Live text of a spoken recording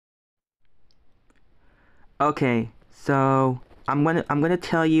Okay, so I'm gonna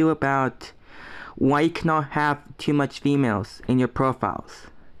tell you about why you cannot have too much females in your profiles.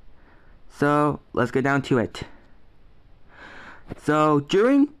 So let's get down to it. So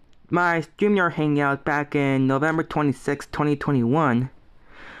during my StreamYard hangout back in November 26, 2021,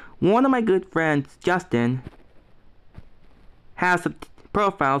 one of my good friends, Justin, has some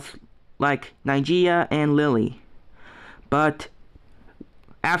profiles like Nigeria and Lily. But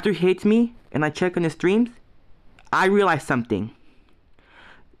after he hates me and I check on his streams, I realized something.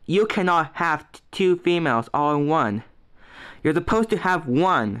 You cannot have two females all in one. You're supposed to have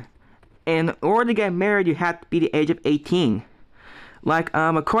one. And in order to get married, you have to be the age of 18.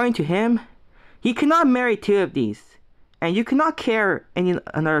 According to him, he cannot marry two of these. And you cannot carry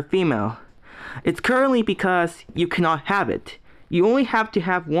another female. It's currently because you cannot have it. You only have to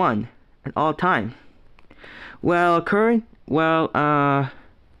have one at all time.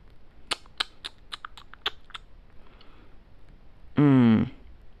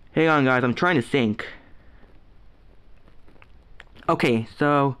 Hang on guys, I'm trying to think. Okay,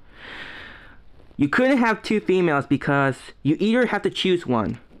 so you couldn't have two females because you either have to choose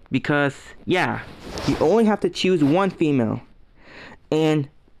one. Because, yeah, you only have to choose one female. And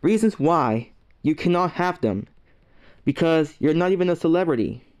reasons why you cannot have them. Because you're not even a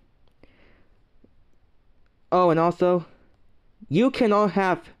celebrity. Oh, and also, you cannot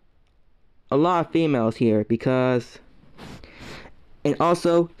have a lot of females here because... And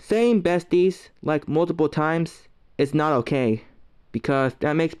also, saying besties like multiple times is not okay. Because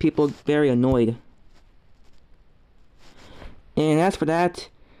that makes people very annoyed. And as for that,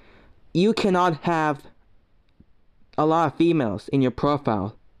 you cannot have a lot of females in your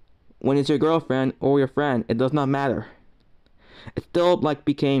profile. When it's your girlfriend or your friend, it does not matter. It still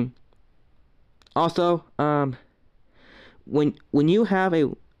became... Also, when you have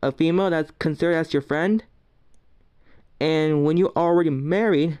a female that's considered as your friend, and when you're already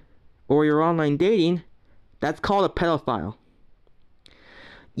married or you're online dating, that's called a pedophile.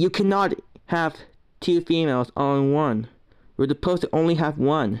 You cannot have two females all in one. You're supposed to only have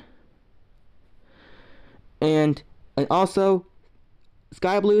one. And also,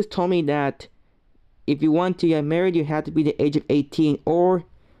 Sky Blues told me that if you want to get married, you have to be the age of 18, or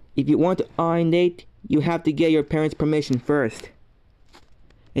if you want to online date, you have to get your parents' permission first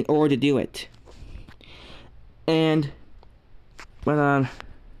in order to do it.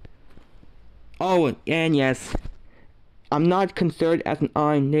 Oh, and yes, I'm not considered as an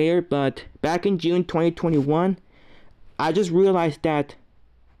online dater, but back in June 2021, I just realized that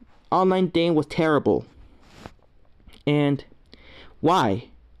online dating was terrible. And why?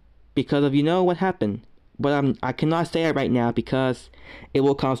 Because of what happened. But I cannot say it right now because it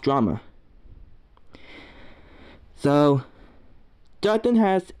will cause drama. So, Justin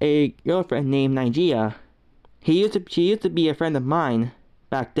has a girlfriend named Nigeria. She used to be a friend of mine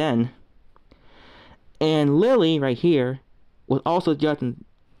back then. And Lily, right here, was also Justin's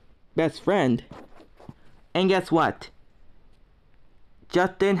best friend. And guess what?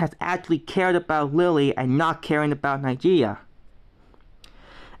 Justin has actually cared about Lily and not caring about Nigeria.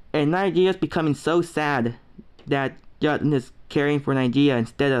 And Nigeria's becoming so sad that Justin is caring for Nigeria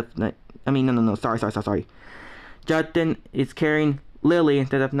instead of... Sorry. Justin is carrying Lily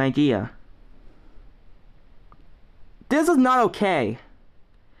instead of Nigeria. This is not okay.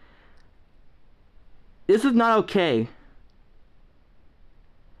 This is not okay.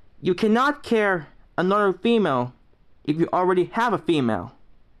 You cannot carry another female if you already have a female.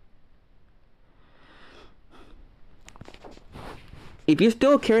 If you're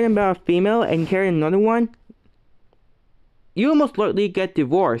still caring about a female and carrying another one, you will most likely get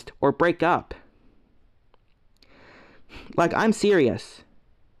divorced or break up. I'm serious.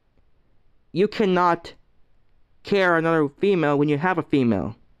 You cannot carry another female when you have a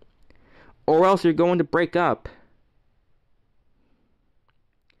female, or else you're going to break up.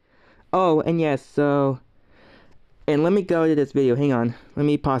 Oh, and yes, so... And let me go to this video. Hang on. Let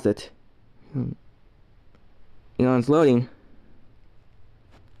me pause it. It's loading.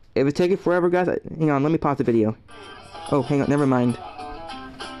 If it's taking forever, guys, hang on. Let me pause the video. Oh, hang on. Never mind.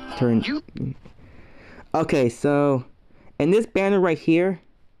 Okay, so... In this banner right here,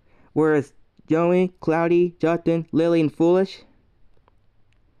 where it's Joey, Cloudy, Justin, Lily, and Foolish.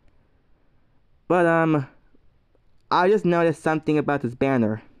 But, I just noticed something about this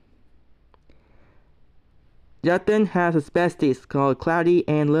banner. Justin has his besties called Cloudy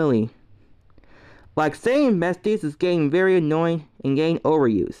and Lily. Saying besties is getting very annoying and getting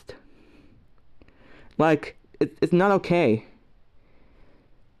overused. It's not okay.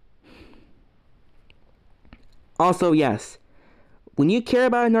 Also, yes, when you care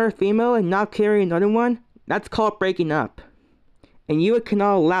about another female and not carry another one, That's called breaking up. And you are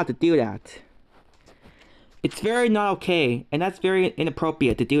not allowed to do that. It's very not okay, and that's very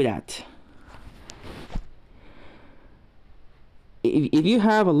inappropriate to do that. If you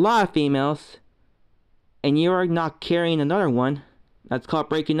have a lot of females, and you are not carrying another one, that's called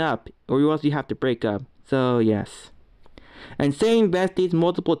breaking up, or else you have to break up. So, yes. And saying besties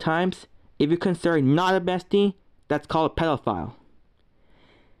multiple times, if you're considered not a bestie, that's called a pedophile.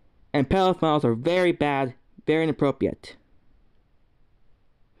 And pedophiles are very bad, very inappropriate.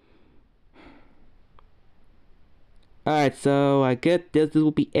 Alright, so I guess this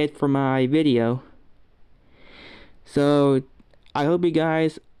will be it for my video. So, I hope you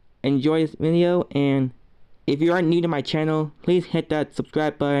guys enjoy this video, and if you are new to my channel, please hit that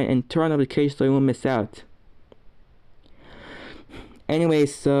subscribe button and turn on notifications so you won't miss out.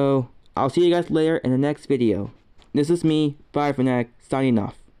 Anyways, so I'll see you guys later in the next video. This is me, Firefanatic, signing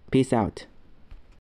off. Peace out.